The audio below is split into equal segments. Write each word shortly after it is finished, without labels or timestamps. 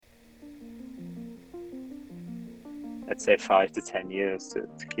I'd say 5 to 10 years to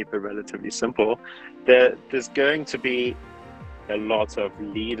keep it relatively simple. There's going to be a lot of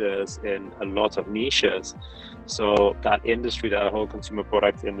leaders in a lot of niches. So that industry, that whole consumer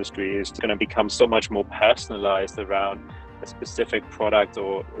product industry, is going to become so much more personalized around a specific product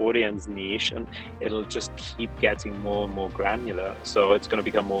or audience niche, and it'll just keep getting more and more granular. So it's going to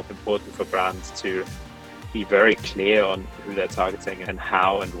become more important for brands to be very clear on who they're targeting and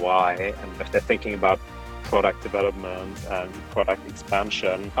how and why. And if they're thinking about product development and product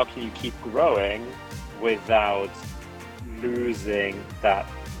expansion, how can you keep growing without losing that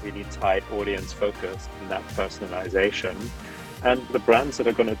really tight audience focus and that personalization? And the brands that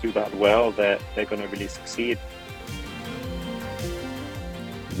are going to do that well, they're going to really succeed.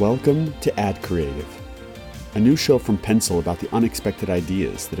 Welcome to Ad Creative, a new show from Pencil about the unexpected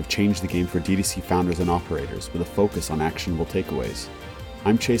ideas that have changed the game for D2C founders and operators with a focus on actionable takeaways.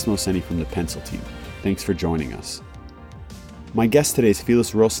 I'm Chase Moseni from the Pencil team. Thanks for joining us. My guest today is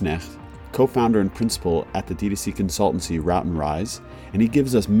Felix Rosnecht, co-founder and principal at the D2C consultancy Route and Rise, and he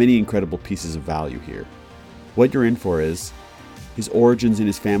gives us many incredible pieces of value here. What you're in for is his origins in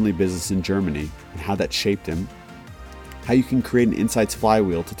his family business in Germany and how that shaped him, how you can create an insights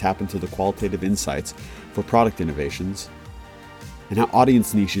flywheel to tap into the qualitative insights for product innovations, and how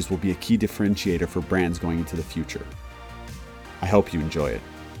audience niches will be a key differentiator for brands going into the future. I hope you enjoy it.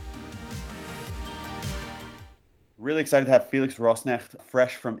 Really excited to have Felix Rosnecht,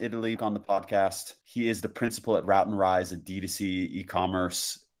 fresh from Italy, on the podcast. He is the principal at Route and Rise, a D2C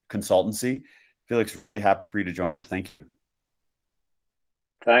e-commerce consultancy. Felix, really happy for you to join. Thank you.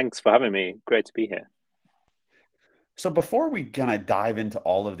 Thanks for having me. Great to be here. So before we kind of dive into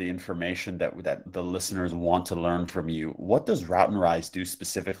all of the information that the listeners want to learn from you, what does Route and Rise do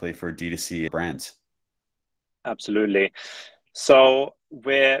specifically for D2C brands? Absolutely. So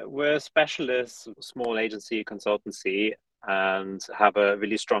we're a specialist small agency consultancy and have a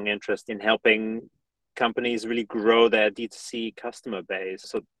really strong interest in helping companies really grow their D2C customer base.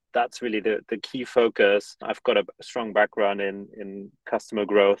 So that's really the key focus. I've got a strong background in customer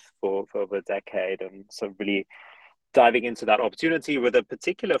growth for over a decade, and so really diving into that opportunity with a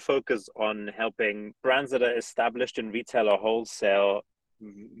particular focus on helping brands that are established in retail or wholesale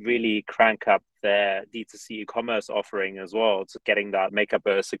really crank up their D2C e-commerce offering as well, to getting that make up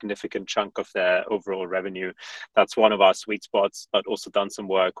a significant chunk of their overall revenue. That's one of our sweet spots, but also done some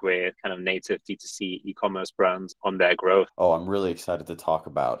work with kind of native D2C e-commerce brands on their growth. Oh, I'm really excited to talk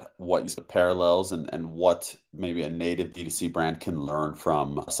about what is the parallels and what maybe a native D2C brand can learn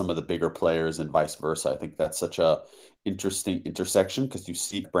from some of the bigger players and vice versa. I think that's such a interesting intersection because you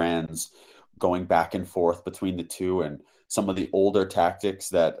see brands going back and forth between the two, and some of the older tactics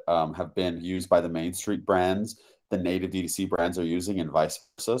that have been used by the Main Street brands, the native D2C brands are using, and vice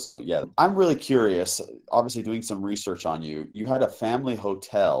versa. So, yeah, I'm really curious, obviously doing some research on you. You had a family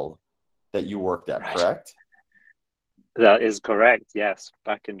hotel that you worked at, correct? That is correct, yes,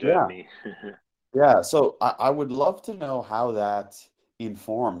 back in Germany. Yeah, so I would love to know how that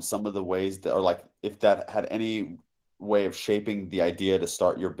informed some of the ways that, or like if that had any way of shaping the idea to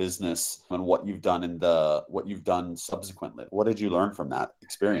start your business and what you've done subsequently. What did you learn from that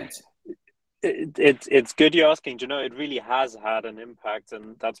experience? It's good you're asking. You know, it really has had an impact,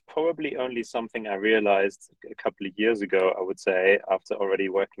 and that's probably only something I realized a couple of years ago, I would say, after already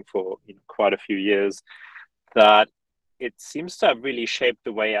working for quite a few years, that it seems to have really shaped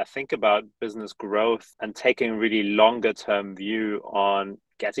the way I think about business growth and taking a really longer term view on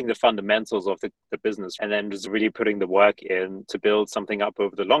getting the fundamentals of the business, and then just really putting the work in to build something up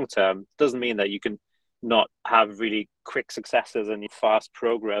over the long term. Doesn't mean that you can not have really quick successes and fast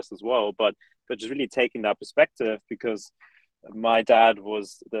progress as well, but just really taking that perspective, because my dad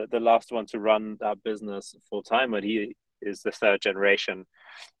was the last one to run that business full time, but he is the third generation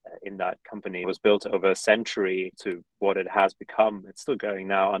in that company. It was built over a century to what it has become. It's still going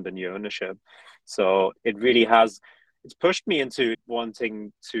now under new ownership. So it really has, it's pushed me into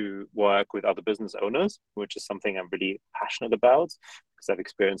wanting to work with other business owners, which is something I'm really passionate about because I've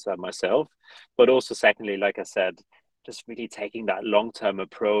experienced that myself. But also secondly, like I said, just really taking that long-term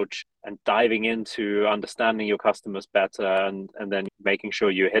approach and diving into understanding your customers better, and then making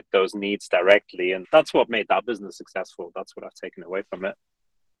sure you hit those needs directly. And that's what made that business successful. That's what I've taken away from it.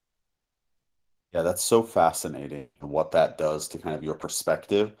 Yeah, that's so fascinating, what that does to kind of your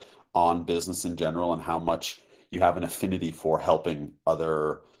perspective on business in general and how much you have an affinity for helping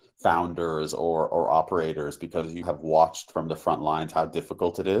other founders or operators, because you have watched from the front lines how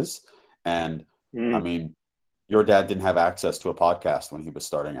difficult it is. And I mean, your dad didn't have access to a podcast when he was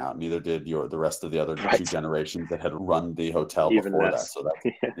starting out. Neither did the rest of the other two generations that had run the hotel Even before less. that. So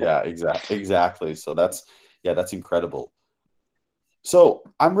that's, yeah, exactly. So that's Yeah, that's incredible. So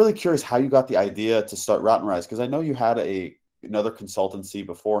I'm really curious how you got the idea to start Route and Rise, because I know you had another consultancy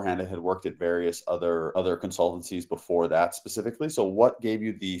beforehand and had worked at various other consultancies before that specifically. So what gave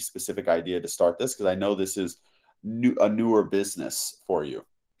you the specific idea to start this? Because I know this is a newer business for you.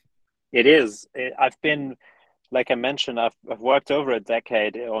 It is. I've been, like I mentioned, I've worked over a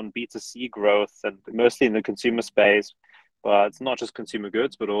decade on B2C growth and mostly in the consumer space, but it's not just consumer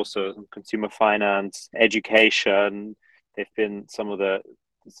goods, but also consumer finance, education. They've been some of the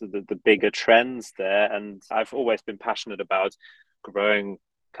bigger trends there. And I've always been passionate about growing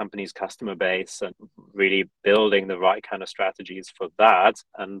companies' customer base and really building the right kind of strategies for that.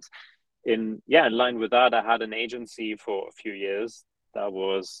 And in line with that, I had an agency for a few years that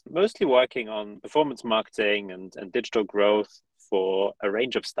was mostly working on performance marketing and digital growth for a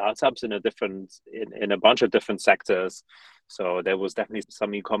range of startups in a bunch of different sectors. So there was definitely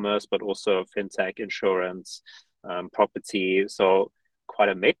some e-commerce, but also fintech, insurance, property. So quite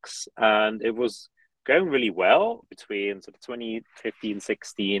a mix, and it was going really well between sort of 2015,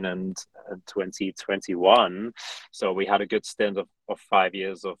 16 and 2021. So we had a good stint of 5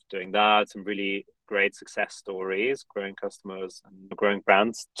 years of doing that, some really great success stories, growing customers and growing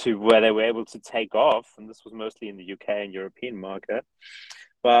brands to where they were able to take off. And this was mostly in the UK and European market.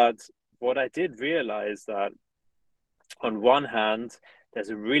 But what I did realize that on one hand, there's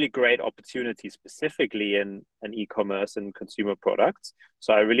a really great opportunity specifically in an e-commerce and consumer products.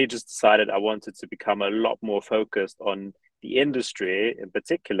 So I really just decided I wanted to become a lot more focused on the industry in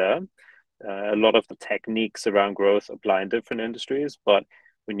particular. A lot of the techniques around growth apply in different industries, but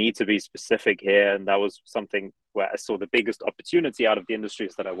we need to be specific here. And that was something where I saw the biggest opportunity out of the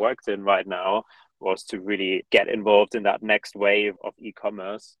industries that I worked in right now, was to really get involved in that next wave of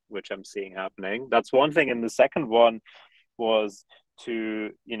e-commerce, which I'm seeing happening. That's one thing. And the second one was to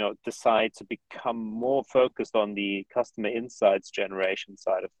decide to become more focused on the customer insights generation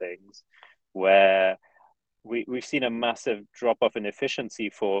side of things, where we've seen a massive drop off in efficiency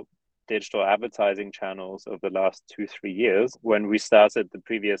for digital advertising channels over the last 2-3 years. When we started the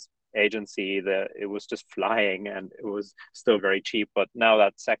previous agency, it was just flying and it was still very cheap, but now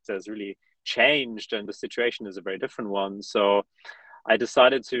that sector has really changed and the situation is a very different one. So I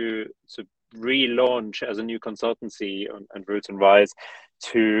decided to relaunch as a new consultancy and Root and Rise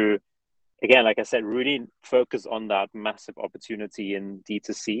to, again, like I said, really focus on that massive opportunity in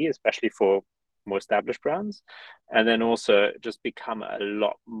D2C, especially for more established brands. And then also just become a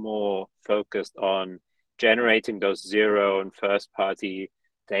lot more focused on generating those zero and first party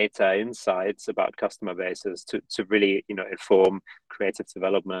data insights about customer bases to really, inform creative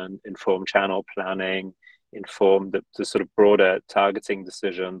development, inform channel planning, inform the sort of broader targeting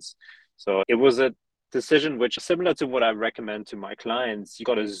decisions. So it was a decision which, similar to what I recommend to my clients, you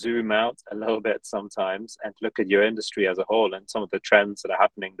got to zoom out a little bit sometimes and look at your industry as a whole and some of the trends that are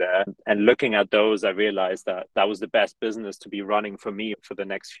happening there. And looking at those, I realized that that was the best business to be running for me for the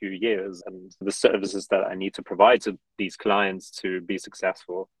next few years, and the services that I need to provide to these clients to be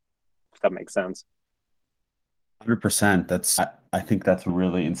successful, if that makes sense. 100%. I think that's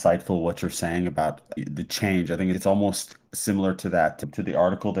really insightful what you're saying about the change. I think it's almost similar to to the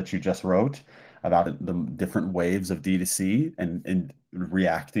article that you just wrote about the different waves of D2C and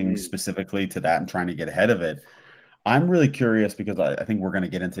reacting specifically to that and trying to get ahead of it. I'm really curious because I think we're going to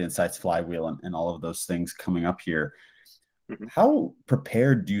get into Insights Flywheel and all of those things coming up here. Mm-hmm. How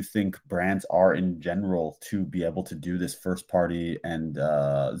prepared do you think brands are in general to be able to do this first party and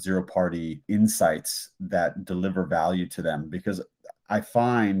zero party insights that deliver value to them? Because I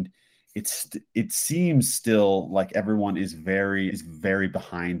find it seems still like everyone is very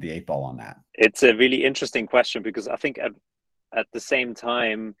behind the eight ball on that. It's a really interesting question because I think at the same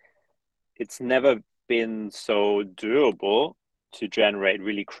time, it's never been so doable to generate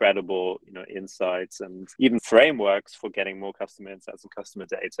really credible, insights and even frameworks for getting more customer insights and customer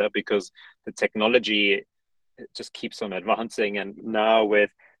data, because the technology just keeps on advancing. And now with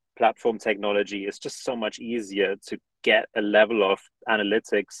platform technology, it's just so much easier to get a level of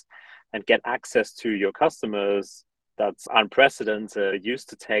analytics and get access to your customers that's unprecedented. It used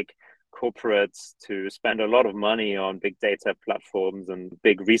to take corporates to spend a lot of money on big data platforms and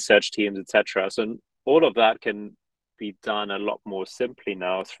big research teams, etc. So all of that can be done a lot more simply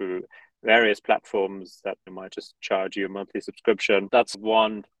now through various platforms that might just charge you a monthly subscription. That's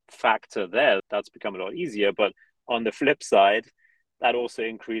one factor there that's become a lot easier. But on the flip side, that also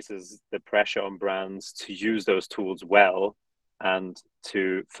increases the pressure on brands to use those tools well and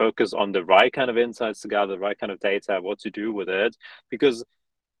to focus on the right kind of insights to gather, the right kind of data, what to do with it. Because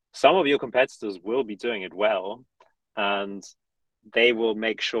some of your competitors will be doing it well and they will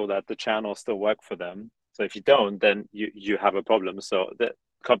make sure that the channels still work for them. So if you don't, then you have a problem. So the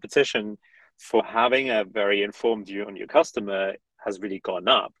competition for having a very informed view on your customer has really gone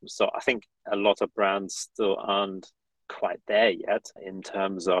up. So I think a lot of brands still aren't quite there yet in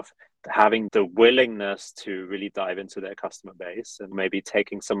terms of having the willingness to really dive into their customer base and maybe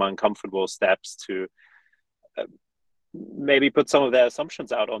taking some uncomfortable steps to maybe put some of their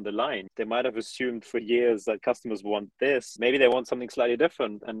assumptions out on the line. They might have assumed for years that customers want this. Maybe they want something slightly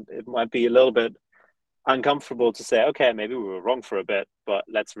different, and it might be a little bit uncomfortable to say, okay, maybe we were wrong for a bit, but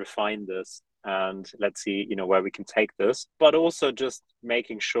let's refine this and let's see, where we can take this. But also just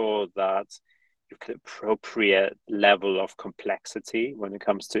making sure that you've got appropriate level of complexity when it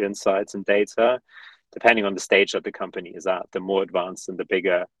comes to insights and data, depending on the stage that the company is at. The more advanced and the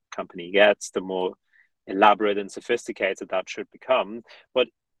bigger company gets, the more elaborate and sophisticated that should become. But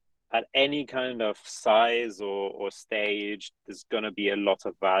at any kind of size or stage, there's going to be a lot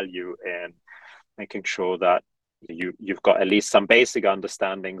of value in making sure that you've got at least some basic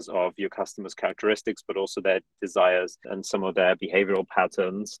understandings of your customers' characteristics, but also their desires and some of their behavioral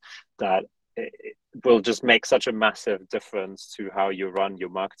patterns that will just make such a massive difference to how you run your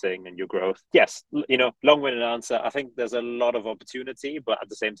marketing and your growth. Yes, long-winded answer. I think there's a lot of opportunity, but at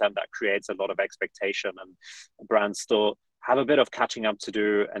the same time, that creates a lot of expectation, and brands still have a bit of catching up to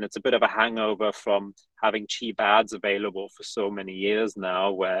do. And it's a bit of a hangover from having cheap ads available for so many years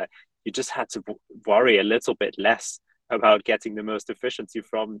now, where you just had to worry a little bit less about getting the most efficiency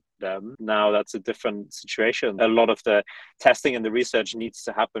from them. Now that's a different situation. A lot of the testing and the research needs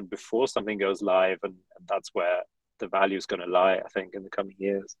to happen before something goes live, and that's where the value is going to lie, I think, in the coming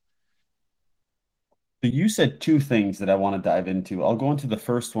years. So you said two things that I want to dive into. I'll go into the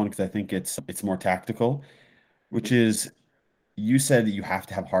first one because I think it's more tactical, which is you said that you have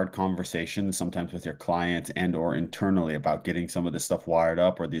to have hard conversations sometimes with your clients and or internally about getting some of this stuff wired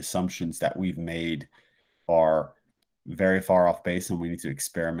up, or the assumptions that we've made are very far off base and we need to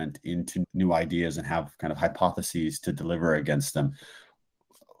experiment into new ideas and have kind of hypotheses to deliver against them.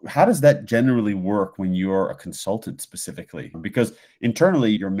 How does that generally work when you're a consultant specifically? Because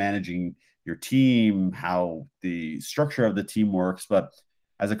internally you're managing your team, how the structure of the team works, but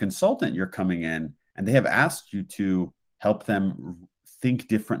as a consultant, you're coming in and they have asked you to help them think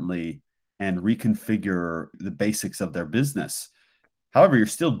differently and reconfigure the basics of their business. However, you're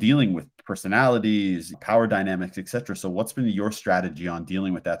still dealing with personalities, power dynamics, etc. So what's been your strategy on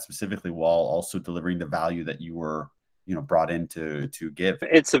dealing with that specifically while also delivering the value that you were, brought in to give?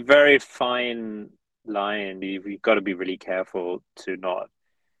 It's a very fine line. You've got to be really careful to not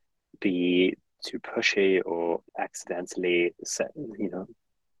be too pushy or accidentally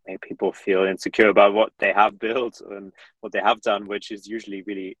make people feel insecure about what they have built and what they have done, which is usually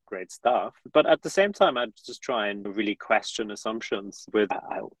really great stuff. But at the same time, I just try and really question assumptions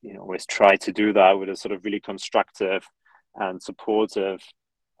I always try to do that with a sort of really constructive and supportive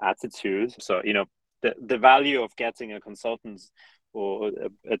attitude. So, the value of getting a consultant or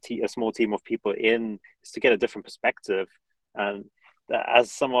a small team of people in is to get a different perspective. And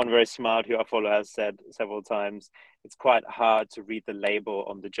as someone very smart who I follow has said several times, it's quite hard to read the label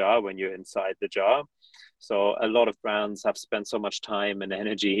on the jar when you're inside the jar. So a lot of brands have spent so much time and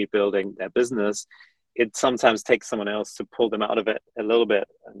energy building their business. It sometimes takes someone else to pull them out of it a little bit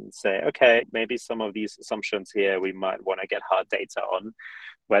and say, okay, maybe some of these assumptions here we might want to get hard data on,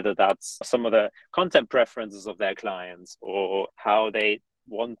 whether that's some of the content preferences of their clients or how they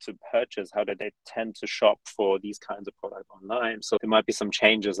want to purchase, how do they tend to shop for these kinds of products online. So there might be some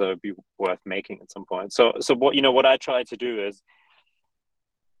changes that would be worth making at some point. So what I try to do is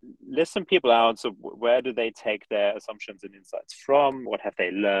listen people out. So where do they take their assumptions and insights from? What have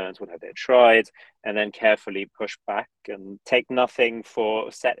they learned? What have they tried? And then carefully push back and take nothing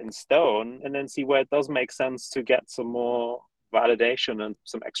for set in stone, and then see where it does make sense to get some more validation and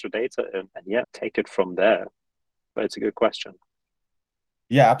some extra data in, and take it from there. But it's a good question.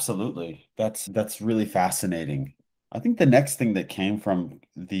 Yeah, absolutely. That's really fascinating. I think the next thing that came from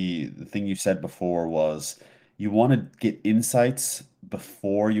the thing you said before was you want to get insights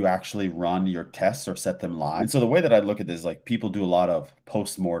before you actually run your tests or set them live. And so the way that I look at this is like people do a lot of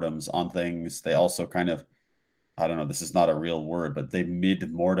postmortems on things. They also kind of, I don't know, this is not a real word, but they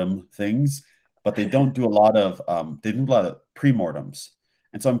mid-mortem things, but they don't do a lot of pre-mortems.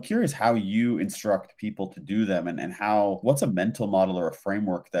 And so I'm curious how you instruct people to do them and what's a mental model or a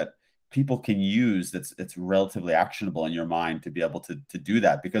framework that people can use that's relatively actionable in your mind to be able to do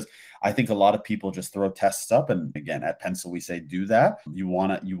that. Because I think a lot of people just throw tests up. And again, at Pencil, we say, do that. You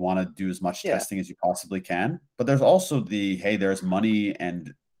want to do as much testing as you possibly can. But there's also there's money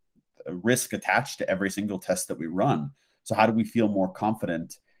and risk attached to every single test that we run. So how do we feel more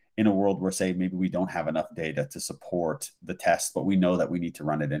confident in a world where, say, maybe we don't have enough data to support the test, but we know that we need to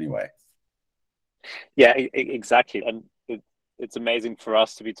run it anyway. Yeah, exactly. And it's amazing for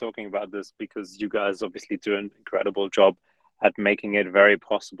us to be talking about this because you guys obviously do an incredible job at making it very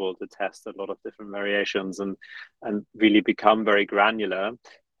possible to test a lot of different variations and really become very granular.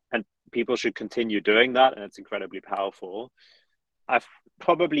 And people should continue doing that, and it's incredibly powerful. I've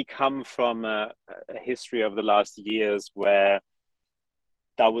probably come from a history of the last years where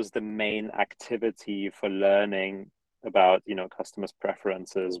that was the main activity for learning about, you know, customers'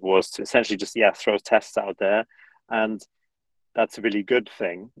 preferences, was to essentially just throw tests out there, and that's a really good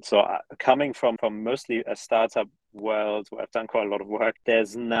thing. So coming from mostly a startup world where I've done quite a lot of work,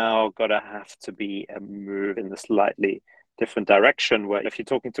 there's now got to have to be a move in the slightly different direction, where if you're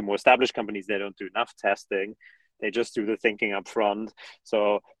talking to more established companies, they don't do enough testing, they just do the thinking up front.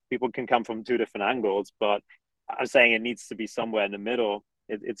 So people can come from two different angles, but I'm saying it needs to be somewhere in the middle.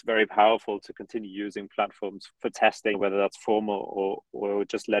 It's very powerful to continue using platforms for testing, whether that's formal or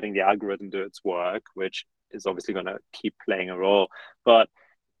just letting the algorithm do its work, which is obviously going to keep playing a role. But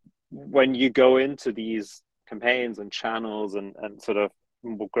when you go into these campaigns and channels and sort of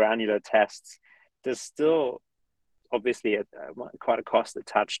more granular tests, there's still obviously quite a cost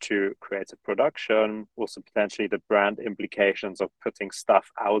attached to creative production, also potentially the brand implications of putting stuff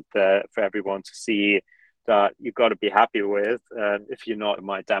out there for everyone to see that you've got to be happy with. And if you're not, it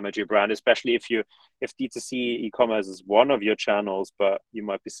might damage your brand, especially if D2C e-commerce is one of your channels, but you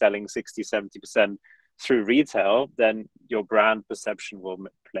might be selling 60-70% through retail, then your brand perception will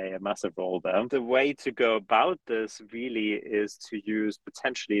play a massive role there. The way to go about this really is to use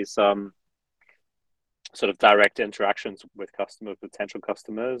potentially some sort of direct interactions with potential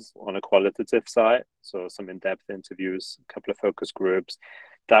customers on a qualitative side. So some in-depth interviews, a couple of focus groups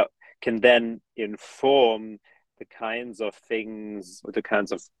that can then inform the kinds of things, the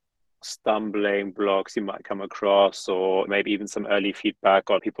kinds of stumbling blocks you might come across, or maybe even some early feedback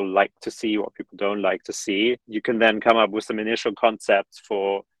on people like to see, what people don't like to see. You can then come up with some initial concepts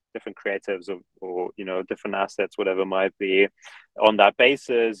for different creatives or you know, different assets, whatever might be. On that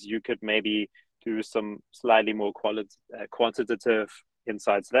basis, you could maybe do some slightly more quantitative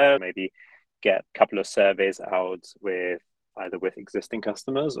insights there, maybe get a couple of surveys out with either with existing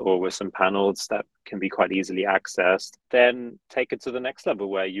customers or with some panels that can be quite easily accessed. Then take it to the next level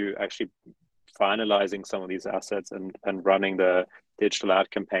where you actually finalizing some of these assets and running the digital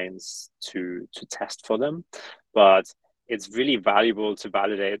ad campaigns to test for them. But it's really valuable to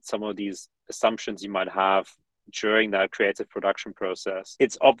validate some of these assumptions you might have during that creative production process.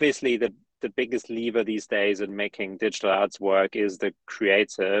 It's obviously the biggest lever these days in making digital ads work is the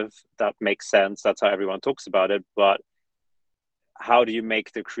creative. That makes sense. That's how everyone talks about it. But how do you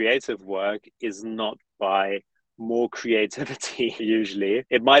make the creative work is not by more creativity. Usually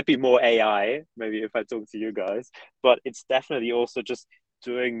it might be more AI, maybe if I talk to you guys, but it's definitely also just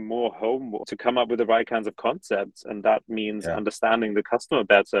doing more homework to come up with the right kinds of concepts. And that means understanding the customer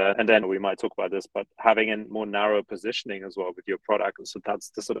better. And then we might talk about this, but having a more narrow positioning as well with your product. So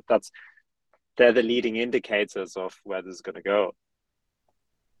they're the leading indicators of where this is going to go.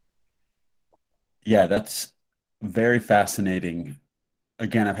 Yeah, that's very fascinating.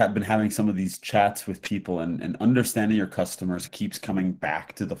 Again, I've been having some of these chats with people, and understanding your customers keeps coming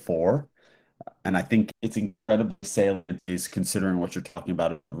back to the fore. And I think it's incredibly salient is considering what you're talking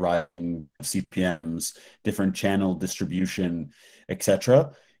about, rising CPMs, different channel distribution,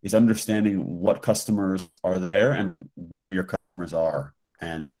 etc., is understanding what customers are there and where your customers are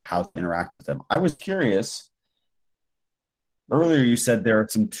and how to interact with them. I was curious, earlier you said there are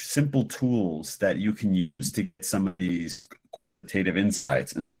some simple tools that you can use to get some of these quantitative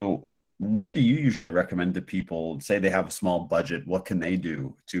insights. So what do you usually recommend to people? Say they have a small budget, what can they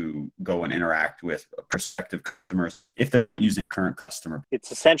do to go and interact with prospective customers if they're using current customer?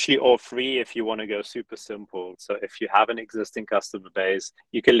 It's essentially all free if you want to go super simple. So if you have an existing customer base,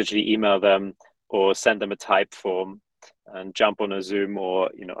 you can literally email them or send them a type form and jump on a Zoom or,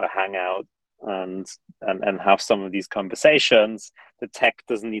 you know, a Hangout and have some of these conversations. The tech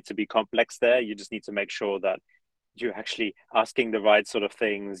doesn't need to be complex there. You just need to make sure that you're actually asking the right sort of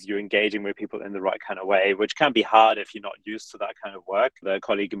things, you're engaging with people in the right kind of way, which can be hard if you're not used to that kind of work. The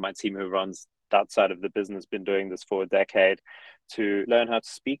colleague in my team who runs that side of the business been doing this for a decade to learn how to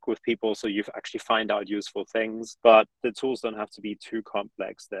speak with people so you actually find out useful things. But the tools don't have to be too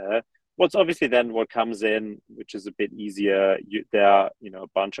complex there. What's obviously then what comes in, which is a bit easier, there are, you know, a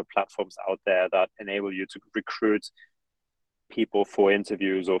bunch of platforms out there that enable you to recruit people for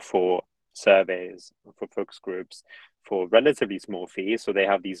interviews or for surveys, for focus groups. for relatively small fees. So they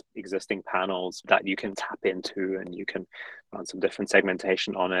have these existing panels that you can tap into, and you can run some different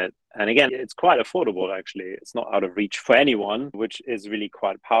segmentation on it. And again, it's quite affordable, actually. It's not out of reach for anyone, which is really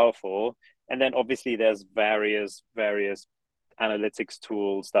quite powerful. And then obviously there's various analytics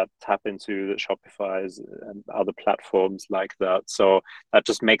tools that tap into the Shopify's and other platforms like that. So that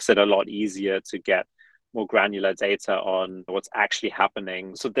just makes it a lot easier to get more granular data on what's actually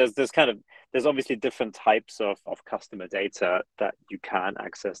happening. So there's obviously different types of customer data that you can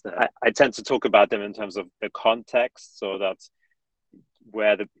access there. I tend to talk about them in terms of the context. So that's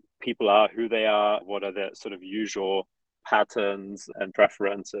where the people are, who they are, what are their sort of usual patterns and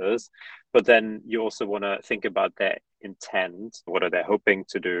preferences. But then you also want to think about their intent. What are they hoping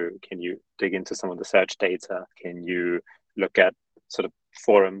to do? Can you dig into some of the search data? Can you look at sort of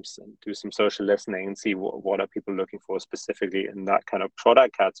forums and do some social listening and see what are people looking for specifically in that kind of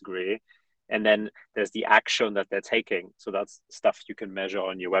product category? And then there's the action that they're taking. So that's stuff you can measure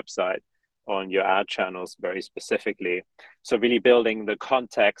on your website, on your ad channels very specifically. So really building the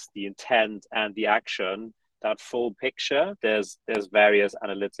context, the intent, and the action, that full picture. There's various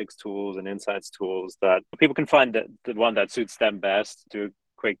analytics tools and insights tools that people can find the one that suits them best. Do a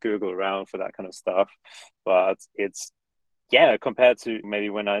quick Google around for that kind of stuff. But it's, yeah, compared to maybe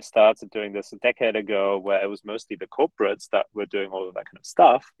when I started doing this a decade ago, where it was mostly the corporates that were doing all of that kind of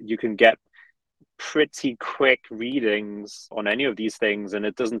stuff, you can get pretty quick readings on any of these things, and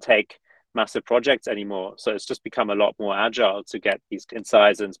it doesn't take massive projects anymore. So it's just become a lot more agile to get these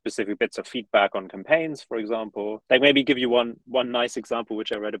insights and specific bits of feedback on campaigns, for example. Like, maybe give you one nice example,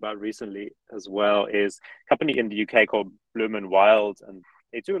 which I read about recently as well, is a company in the UK called Bloom and Wild, and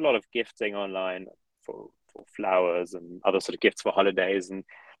they do a lot of gifting online for flowers and other sort of gifts for holidays. And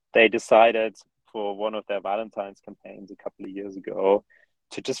they decided for one of their Valentine's campaigns a couple of years ago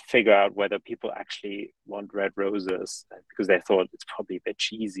to just figure out whether people actually want red roses, because they thought it's probably a bit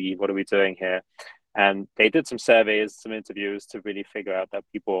cheesy. What are we doing here? And they did some surveys, some interviews to really figure out that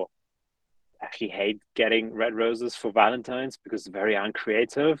people actually hate getting red roses for Valentine's because it's very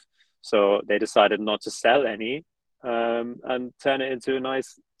uncreative. So they decided not to sell any, and turn it into a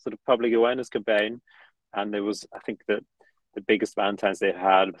nice sort of public awareness campaign. And there was, I think, the biggest Valentine's they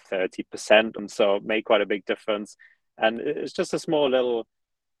had, 30%. And so it made quite a big difference. And it's just a small little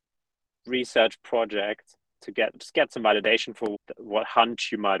research project to get some validation for what hunch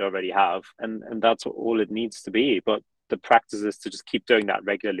you might already have. And that's all it needs to be. But the practice is to just keep doing that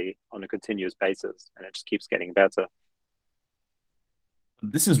regularly on a continuous basis. And it just keeps getting better.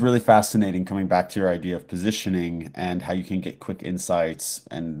 This is really fascinating, coming back to your idea of positioning and how you can get quick insights,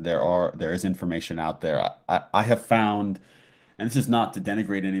 and there is information out there. I have found, and this is not to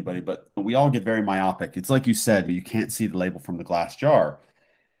denigrate anybody, but we all get very myopic. It's like you said, you can't see the label from the glass jar.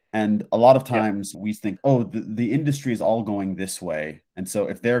 And a lot of Yeah. times we think, oh, the industry is all going this way. And so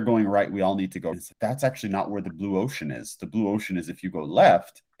if they're going right, we all need to go. That's actually not where the blue ocean is. The blue ocean is if you go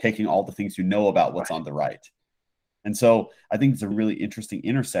left, taking all the things you know about what's on the right. And so I think it's a really interesting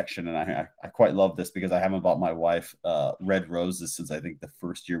intersection. And I quite love this, because I haven't bought my wife red roses since I think the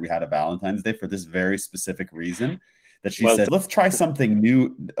first year we had a Valentine's Day, for this very specific reason, that she said, let's try something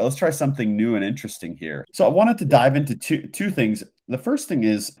new. Let's try something new and interesting here. So I wanted to dive into two things. The first thing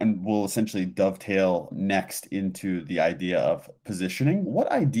is, and we'll essentially dovetail next into the idea of positioning.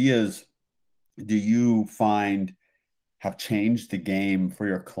 What ideas do you find have changed the game for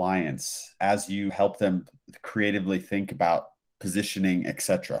your clients as you help them creatively think about positioning,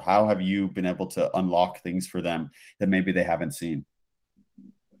 etc.? How have you been able to unlock things for them that maybe they haven't seen?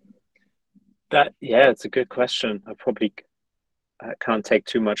 It's a good question. I can't take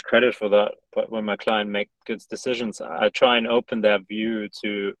too much credit for that, but when my client make good decisions, I try and open their view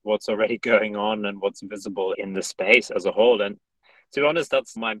to what's already going on and what's visible in the space as a whole. And to be honest,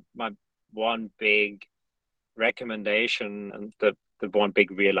 that's my one big recommendation, and the one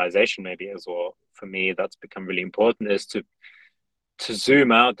big realization maybe as well for me that's become really important, is to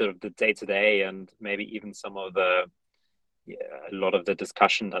zoom out of the day-to-day and maybe even some of a lot of the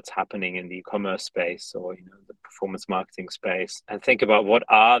discussion that's happening in the e-commerce space, or the performance marketing space, and think about what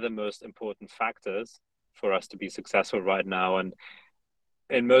are the most important factors for us to be successful right now. And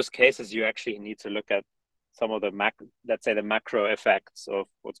in most cases, you actually need to look at some of the the macro effects of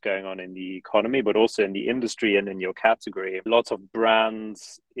what's going on in the economy, but also in the industry and in your category. Lots of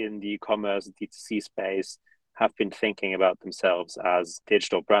brands in the e-commerce D2C space have been thinking about themselves as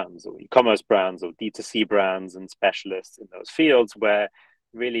digital brands or e-commerce brands or D2C brands and specialists in those fields, where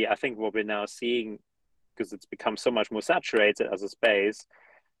really I think what we're now seeing, because it's become so much more saturated as a space,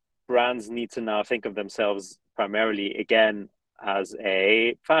 brands need to now think of themselves primarily again as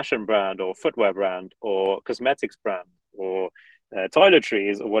a fashion brand or footwear brand or cosmetics brand or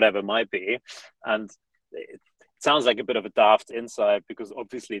toiletries or whatever it might be. And it sounds like a bit of a daft insight because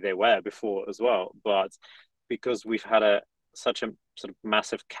obviously they were before as well, but because we've had such a sort of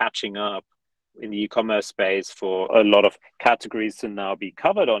massive catching up in the e-commerce space for a lot of categories to now be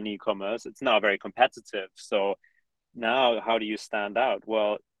covered on e-commerce, it's now very competitive. So now how do you stand out?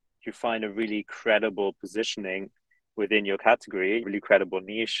 Well, you find a really credible positioning within your category, really credible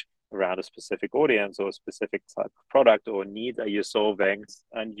niche around a specific audience or a specific type of product or need that you're solving,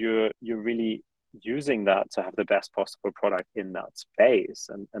 and you're really using that to have the best possible product in that space.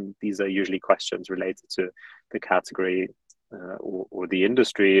 And these are usually questions related to the category or the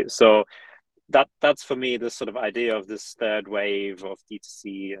industry. So that's for me the sort of idea of this third wave of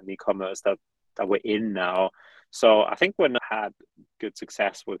D2C and e-commerce that we're in now. So I think when I had good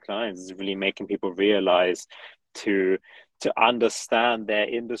success with clients is really making people realize to understand their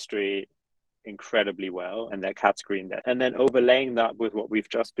industry incredibly well and their category in that, and then overlaying that with what we've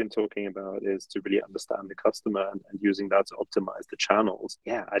just been talking about is to really understand the customer and using that to optimize the channels.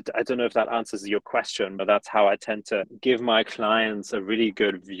 I don't know if that answers your question, but that's how I tend to give my clients a really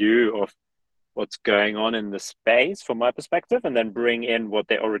good view of what's going on in the space from my perspective, and then bring in what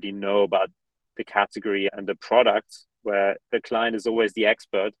they already know about the category and the product, where the client is always the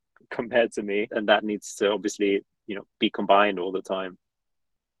expert compared to me, and that needs to obviously be combined all the time.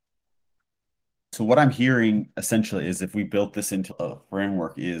 So what I'm hearing essentially is, if we built this into a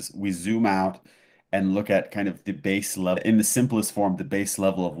framework, is we zoom out and look at kind of the base level, in the simplest form, the base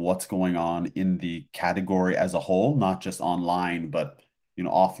level of what's going on in the category as a whole, not just online, but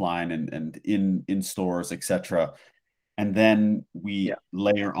offline and in stores, etc. And then we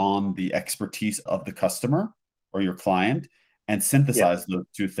layer on the expertise of the customer or your client and synthesize those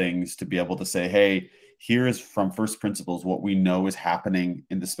two things to be able to say, hey, here is from first principles what we know is happening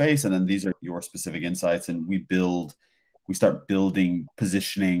in the space, and then these are your specific insights, and we start building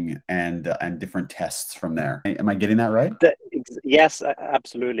positioning and different tests from there. Am I getting that right? Yes,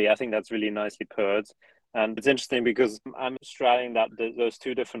 absolutely. I think that's really nicely put. And it's interesting because I'm straddling those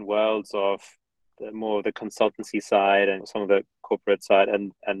two different worlds of more the consultancy side and some of the corporate side,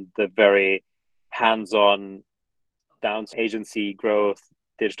 and the very hands-on down agency growth,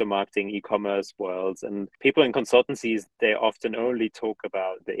 digital marketing, e-commerce worlds. And people in consultancies, they often only talk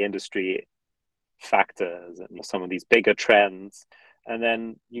about the industry factors and some of these bigger trends. And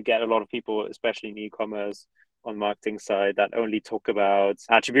then you get a lot of people, especially in e-commerce on marketing side, that only talk about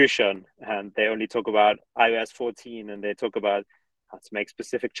attribution, and they only talk about iOS 14, and they talk about how to make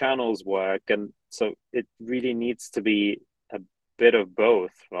specific channels work. And so it really needs to be a bit of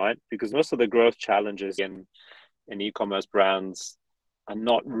both, right? Because most of the growth challenges in e-commerce brands are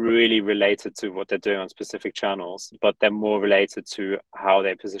not really related to what they're doing on specific channels, but they're more related to how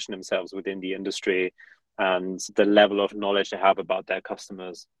they position themselves within the industry and the level of knowledge they have about their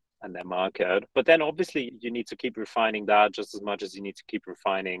customers and their market. But then obviously you need to keep refining that just as much as you need to keep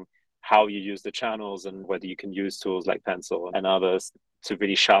refining how you use the channels and whether you can use tools like Pencil and others to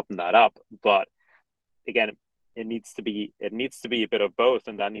really sharpen that up. But again, it needs to be a bit of both,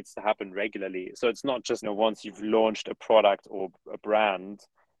 and that needs to happen regularly. So it's not just once you've launched a product or a brand,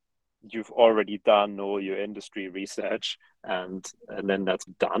 you've already done all your industry research and then that's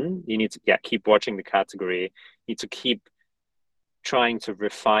done. You need to keep watching the category. You need to keep trying to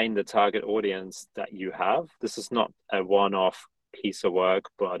refine the target audience that you have. This is not a one-off piece of work,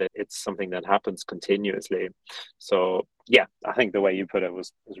 but it's something that happens continuously. So I think the way you put it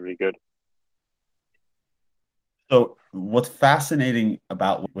was really good. So what's fascinating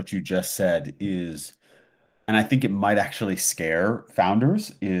about what you just said is, and I think it might actually scare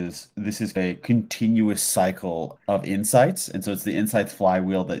founders, is this is a continuous cycle of insights. And so it's the insights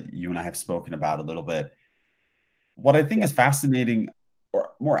flywheel that you and I have spoken about a little bit. What I think is fascinating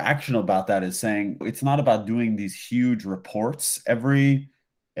or more actionable about that is saying it's not about doing these huge reports every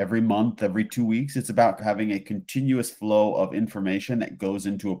month, every 2 weeks. It's about having a continuous flow of information that goes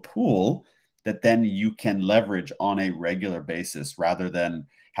into a pool that then you can leverage on a regular basis, rather than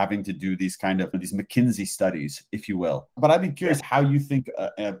having to do these McKinsey studies, if you will. But I'd be curious how you think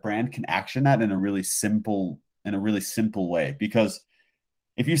a brand can action that in a really simple way. Because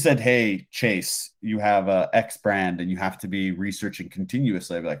if you said, hey, Chase, you have a X brand and you have to be researching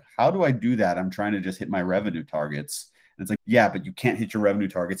continuously, I'd be like, how do I do that? I'm trying to just hit my revenue targets. And it's like, yeah, but you can't hit your revenue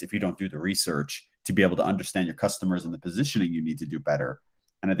targets if you don't do the research to be able to understand your customers and the positioning you need to do better.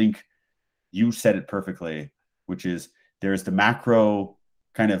 And I think you said it perfectly, which is there's the macro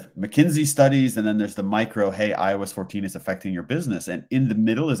kind of McKinsey studies, and then there's the micro, hey, iOS 14 is affecting your business. And in the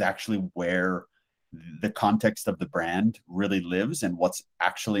middle is actually where the context of the brand really lives and what's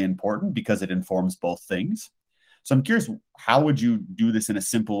actually important, because it informs both things. So I'm curious, how would you do this in a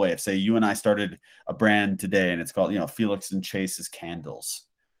simple way? If, say, you and I started a brand today and it's called, Felix and Chase's Candles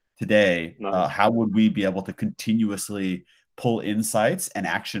today, Nice. how would we be able to continuously pull insights and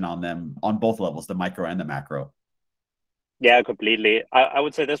action on them on both levels, the micro and the macro? Yeah, completely. I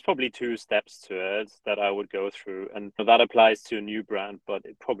would say there's probably two steps to it that I would go through. And that applies to a new brand, but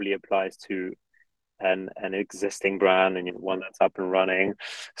it probably applies to an existing brand and one that's up and running.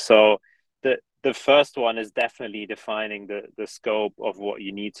 So the first one is definitely defining the scope of what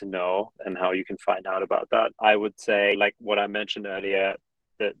you need to know and how you can find out about that. I would say, like what I mentioned earlier,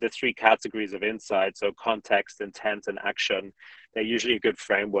 the three categories of insight, so context, intent, and action, they're usually a good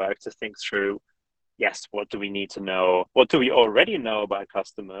framework to think through. Yes, what do we need to know? What do we already know about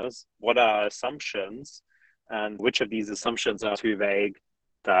customers? What are assumptions? And which of these assumptions are too vague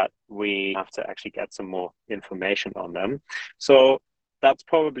that we have to actually get some more information on them? So that's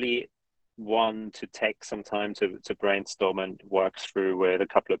probably one to take some time to brainstorm and work through with a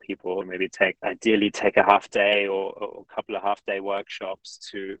couple of people. Maybe ideally take a half day or a couple of half day workshops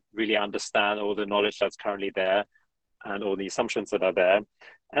to really understand all the knowledge that's currently there and all the assumptions that are there.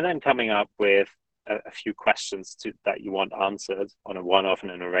 And then coming up with a few questions that you want answered on a one-off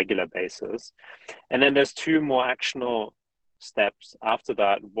and on a regular basis. And then there's two more actionable steps after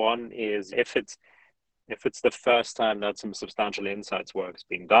that. One is if it's the first time that some substantial insights work is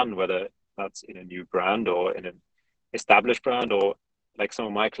being done, whether that's in a new brand or in an established brand, or like some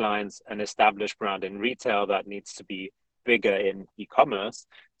of my clients, an established brand in retail that needs to be bigger in e-commerce.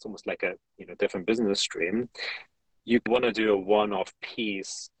 It's almost like a different business stream. You want to do a one-off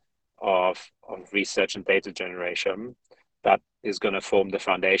piece of research and data generation that is going to form the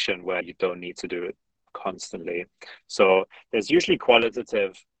foundation where you don't need to do it constantly. So there's usually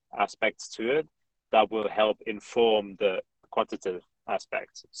qualitative aspects to it that will help inform the quantitative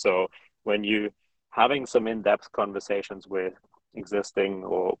aspects. So when you having some in-depth conversations with existing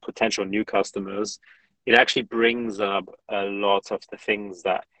or potential new customers, it actually brings up a lot of the things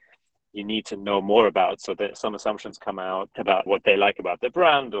that you need to know more about, so that some assumptions come out about what they like about the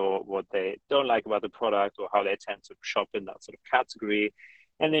brand or what they don't like about the product or how they tend to shop in that sort of category.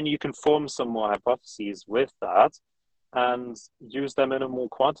 And then you can form some more hypotheses with that and use them in a more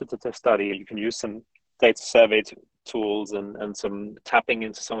quantitative study. You can use some data survey tools and some tapping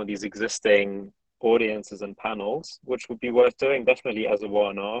into some of these existing audiences and panels, which would be worth doing definitely as a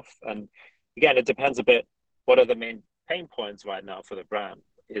one-off. And again, it depends a bit, what are the main pain points right now for the brand?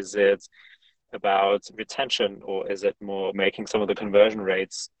 Is it about retention, or is it more making some of the conversion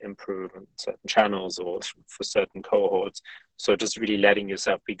rates improve in certain channels or for certain cohorts? So just really letting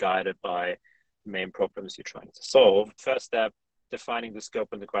yourself be guided by the main problems you're trying to solve. First step, defining the scope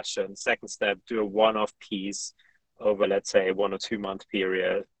and the question. Second step, do a one-off piece over, let's say, a 1 or 2 month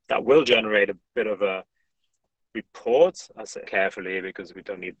period that will generate a bit of a report. I say carefully because we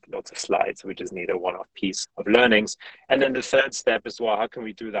don't need lots of slides. We just need a one-off piece of learnings. And then the third step is, well, how can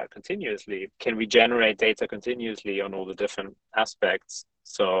we do that continuously? Can we generate data continuously on all the different aspects?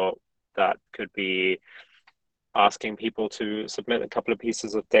 So that could be asking people to submit a couple of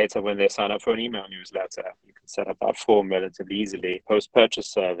pieces of data when they sign up for an email newsletter. You can set up that form relatively easily. Post-purchase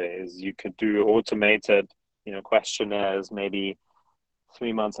surveys. You could do automated, questionnaires, maybe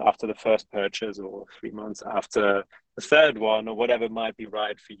 3 months after the first purchase or 3 months after the third one, or whatever might be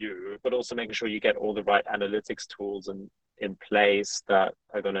right for you, but also making sure you get all the right analytics tools in place that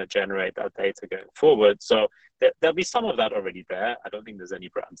are going to generate that data going forward. So there'll be some of that already there. I don't think there's any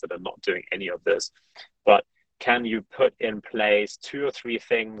brands that are not doing any of this, but can you put in place 2 or 3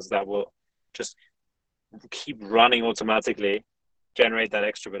 things that will just keep running automatically, generate that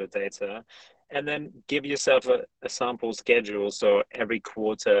extra bit of data, and then give yourself a sample schedule. So every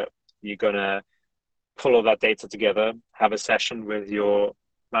quarter, you're going to pull all that data together, have a session with your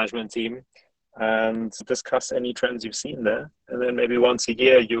management team, and discuss any trends you've seen there. And then maybe once a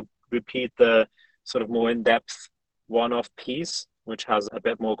year, you repeat the sort of more in-depth one-off piece, which has a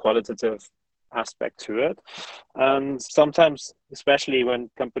bit more qualitative aspect to it. And sometimes, especially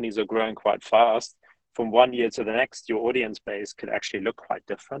when companies are growing quite fast, from 1 year to the next, your audience base could actually look quite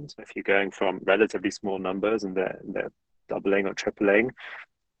different. If you're going from relatively small numbers and they're doubling or tripling,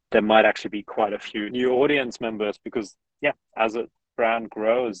 there might actually be quite a few new audience members because, as a brand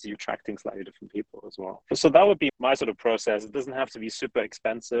grows, you're attracting slightly different people as well. So that would be my sort of process. It doesn't have to be super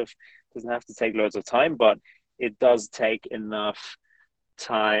expensive. It doesn't have to take loads of time, but it does take enough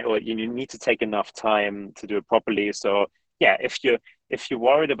time, or you need to take enough time to do it properly. So if you're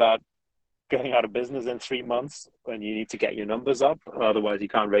worried about going out of business in 3 months when you need to get your numbers up, otherwise you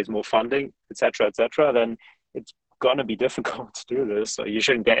can't raise more funding, etc., then it's going to be difficult to do this. So you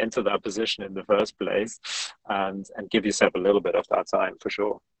shouldn't get into that position in the first place, and give yourself a little bit of that time for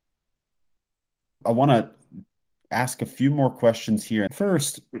sure. I want to ask a few more questions here.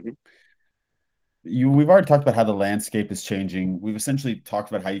 First, Mhm. we've already talked about how the landscape is changing. We've essentially talked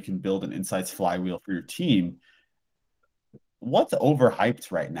about how you can build an insights flywheel for your team. What's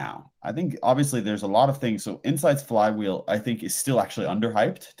overhyped right now? I think obviously there's a lot of things. So insights flywheel, I think, is still actually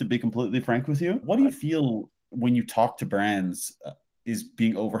underhyped, to be completely frank with you. What do you feel when you talk to brands is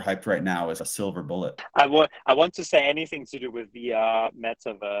being overhyped right now as a silver bullet? I want to say anything to do with VR,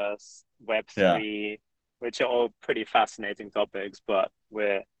 metaverse, Yeah. Web3, which are all pretty fascinating topics, but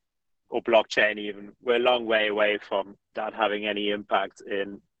or blockchain even, we're a long way away from that having any impact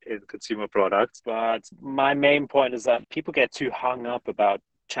in consumer products. But my main point is that people get too hung up about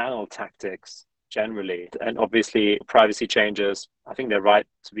channel tactics generally. And obviously privacy changes, I think they're right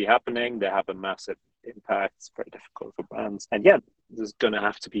to be happening. They have a massive impact. It's very difficult for brands. And yeah, there's going to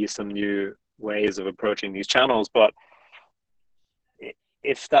have to be some new ways of approaching these channels. But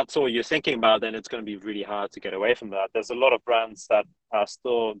if that's all you're thinking about, then it's going to be really hard to get away from that. There's a lot of brands that are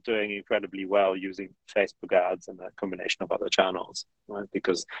still doing incredibly well using Facebook ads and a combination of other channels, right?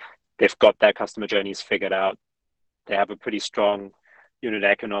 Because they've got their customer journeys figured out. They have a pretty strong unit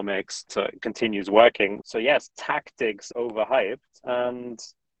economics, so it continues working. So yes, tactics overhyped, and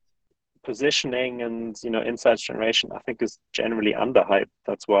positioning and insights generation, I think, is generally underhyped.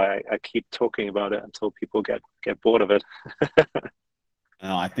 That's why I keep talking about it until people get bored of it.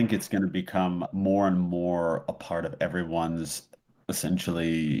 I think it's going to become more and more a part of everyone's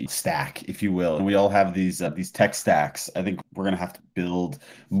essentially stack, if you will. And we all have these tech stacks. I think we're going to have to build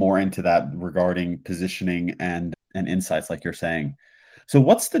more into that regarding positioning and insights, like you're saying. So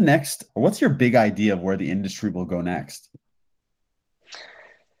what's your big idea of where the industry will go next?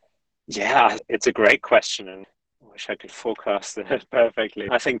 Yeah, it's a great question, and I wish I could forecast it perfectly.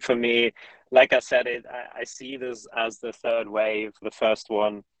 I think for me, like I said, I see this as the third wave. The first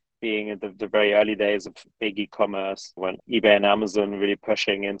one being in the very early days of big e-commerce, when eBay and Amazon really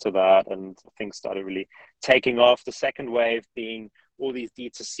pushing into that, and things started really taking off. The second wave being all these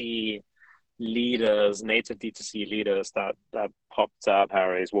D2C leaders, native D2C leaders that popped up,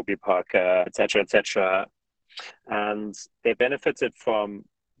 Harry's, Warby Parker, etc., and they benefited from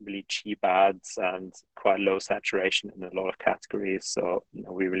really cheap ads and quite low saturation in a lot of categories. So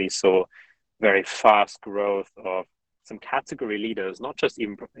we really saw very fast growth of some category leaders, not just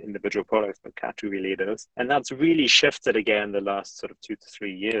even individual products, but category leaders. And that's really shifted again the last sort of 2 to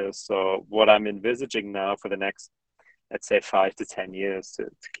 3 years. So what I'm envisaging now for the next, let's say, 5 to 10 years, to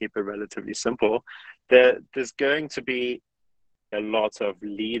keep it relatively simple, there's going to be a lot of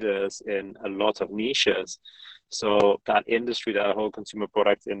leaders in a lot of niches. So that industry, that whole consumer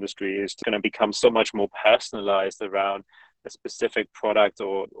product industry, is going to become so much more personalized around a specific product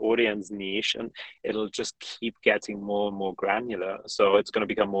or audience niche, and it'll just keep getting more and more granular. So it's going to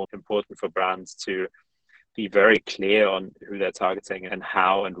become more important for brands to be very clear on who they're targeting and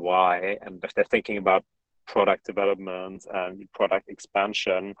how and why. And if they're thinking about product development and product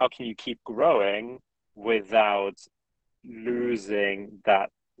expansion, how can you keep growing without losing that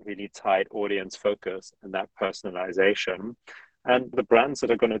really tight audience focus and that personalization? And the brands that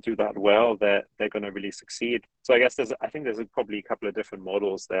are going to do that well, they're going to really succeed. So I guess I think there's probably a couple of different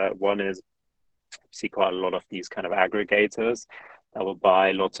models there. One is, you see quite a lot of these kind of aggregators that will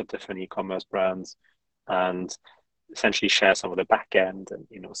buy lots of different e-commerce brands and essentially share some of the back end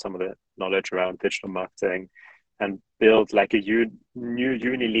and some of the knowledge around digital marketing, and build like a new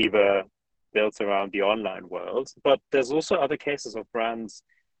Unilever built around the online world. But there's also other cases of brands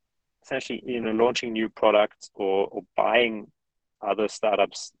essentially launching new products or buying other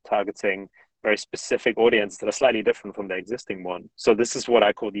startups targeting very specific audience that are slightly different from the existing one. So this is what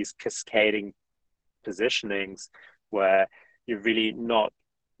I call these cascading positionings, where you're really not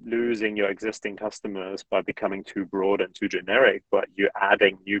losing your existing customers by becoming too broad and too generic, but you're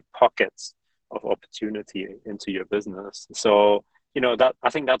adding new pockets of opportunity into your business. So that,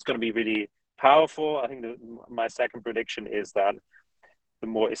 I think that's going to be really powerful. I think my second prediction is that the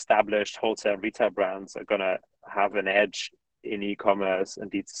more established wholesale retail brands are going to have an edge in e-commerce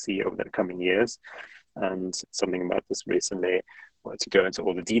and D2C over the coming years. And something about this recently, I wanted to go into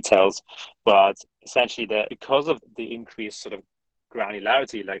all the details, but essentially because of the increased sort of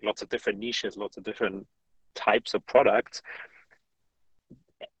granularity, like lots of different niches, lots of different types of products,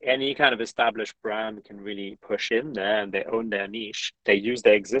 any kind of established brand can really push in there and they own their niche. They use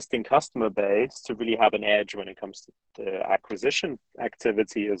their existing customer base to really have an edge when it comes to the acquisition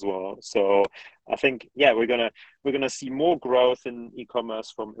activity as well. So I think, yeah, we're gonna see more growth in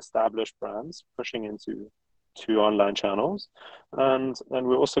e-commerce from established brands pushing into online channels, and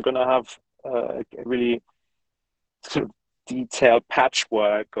we're also gonna have a really sort of detailed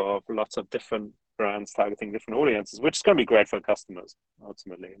patchwork of lots of different brands targeting different audiences, which is going to be great for customers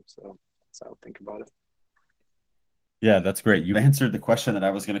ultimately. So that's how I think about it. Yeah, that's great. You answered the question that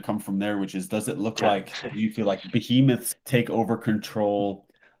I was going to come from there, which is, does it look Yeah. like, do you feel like behemoths take over control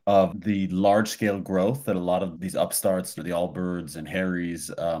of the large scale growth that a lot of these upstarts, the Allbirds and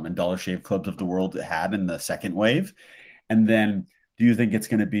Harrys and Dollar Shave Clubs of the world had in the second wave? And then do you think it's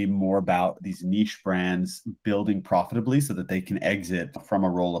going to be more about these niche brands building profitably so that they can exit from a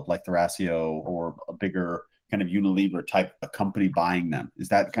roll up like Thrasio or a bigger kind of Unilever type of company buying them? Is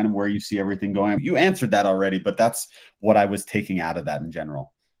that kind of where you see everything going? You answered that already, but that's what I was taking out of that in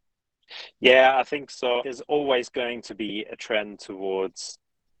general. Yeah, I think so. There's always going to be a trend towards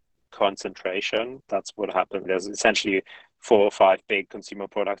concentration. That's what happened. There's essentially four or five big consumer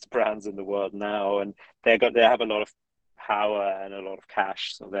products brands in the world now, and they have a lot of power and a lot of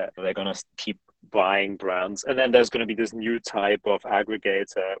cash, so they're going to keep buying brands. And then there's going to be this new type of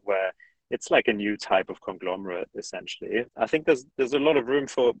aggregator where it's like a new type of conglomerate essentially. I think there's a lot of room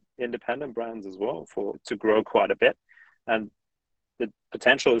for independent brands as well for to grow quite a bit, and the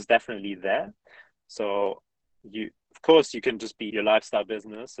potential is definitely there. So you, of course, you can just be your lifestyle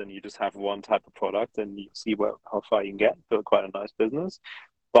business and you just have one type of product and you see how far you can get, build quite a nice business.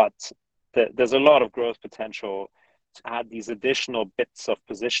 But there's a lot of growth potential to add these additional bits of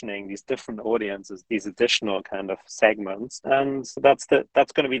positioning, these different audiences, these additional kind of segments. And that's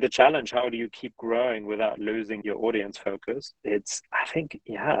going to be the challenge. How do you keep growing without losing your audience focus? I think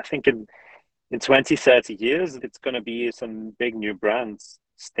in 20, 30 years, it's going to be some big new brands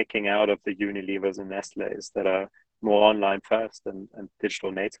sticking out of the Unilevers and Nestle's that are more online first and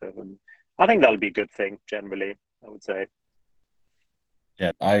digital native. And I think that'll be a good thing generally, I would say.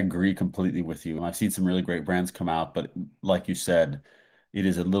 Yeah, I agree completely with you. I've seen some really great brands come out, but like you said, it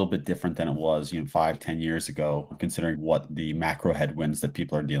is a little bit different than it was, 5, 10 years ago, considering what the macro headwinds that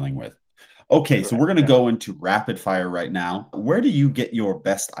people are dealing with. Okay, so we're Correct. going to Yeah. go into rapid fire right now. Where do you get your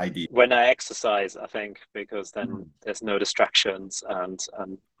best idea? When I exercise, I think, because then there's no distractions and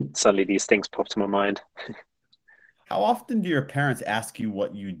suddenly these things pop to my mind. How often do your parents ask you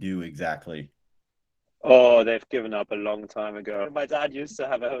what you do exactly? Oh, they've given up a long time ago. My dad used to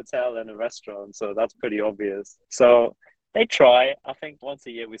have a hotel and a restaurant, so that's pretty obvious. So they try. I think once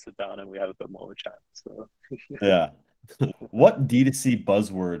a year we sit down and we have a bit more of a chat. So Yeah. What D2C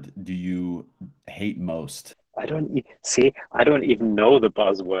buzzword do you hate most? I don't even know the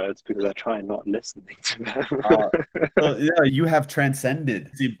buzzwords because I try not listening to Uh, them. so yeah, you have transcended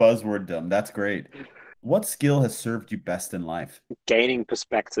the buzzworddom. That's great. What skill has served you best in life? Gaining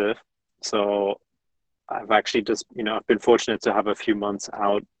perspective. So I've actually just, I've been fortunate to have a few months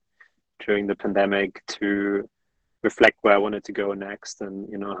out during the pandemic to reflect where I wanted to go next and,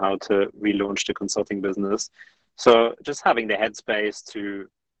 how to relaunch the consulting business. So just having the headspace to,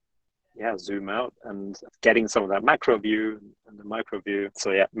 yeah, zoom out and getting some of that macro view and the micro view.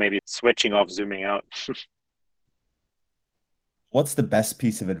 So yeah, maybe switching off, zooming out. What's the best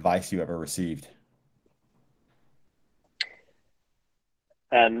piece of advice you ever received?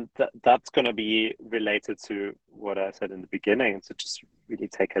 And that's going to be related to what I said in the beginning, to just really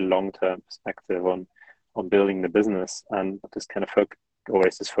take a long-term perspective on building the business and just kind of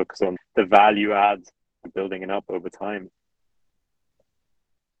always just focus on the value add, building it up over time.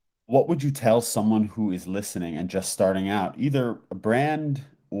 What would you tell someone who is listening and just starting out, either a brand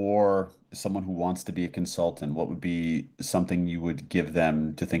or someone who wants to be a consultant? What would be something you would give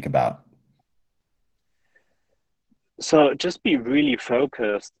them to think about? So just be really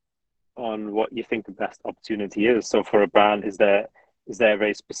focused on what you think the best opportunity is. So for a brand, is there a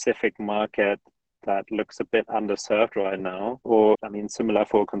very specific market that looks a bit underserved right now? Or I mean, similar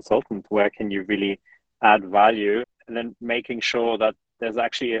for a consultant, where can you really add value? And then making sure that there's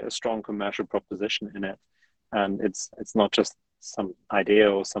actually a strong commercial proposition in it. And it's not just some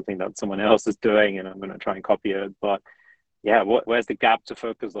idea or something that someone else is doing and I'm going to try and copy it. But yeah, where's the gap to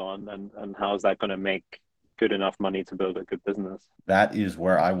focus on and how is that going to make good enough money to build a good business? That is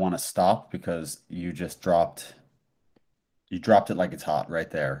where I want to stop because you dropped it like it's hot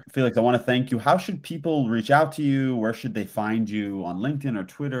right there. Felix, I want to thank you. How should people reach out to you? Where should they find you on LinkedIn or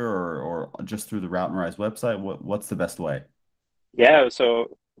Twitter or just through the Route and Rise website? What's the best way? Yeah,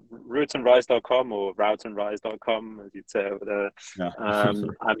 so rootandrise.com or routeandrise.com, as you'd say over there. Yeah.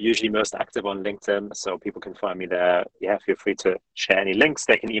 I'm usually most active on LinkedIn, so people can find me there. Yeah, feel free to share any links.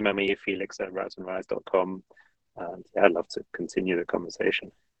 They can email me, felix@routeandrise.com. And yeah, I'd love to continue the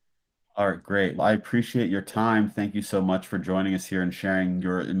conversation. All right, great. Well, I appreciate your time. Thank you so much for joining us here and sharing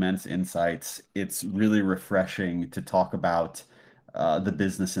your immense insights. It's really refreshing to talk about the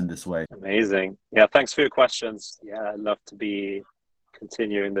business in this way. Amazing. Yeah, thanks for your questions. Yeah, I'd love to be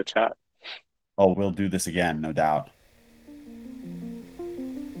continuing the chat. Oh, we'll do this again, no doubt.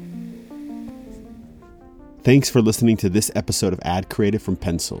 Thanks for listening to this episode of Ad Creative from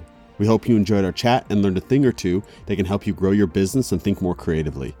Pencil. We hope you enjoyed our chat and learned a thing or two that can help you grow your business and think more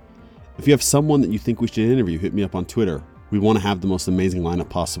creatively. If you have someone that you think we should interview, hit me up on Twitter. We want to have the most amazing lineup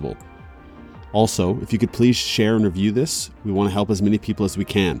possible. Also, if you could please share and review this, we want to help as many people as we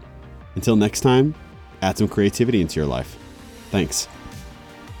can. Until next time, add some creativity into your life. Thanks.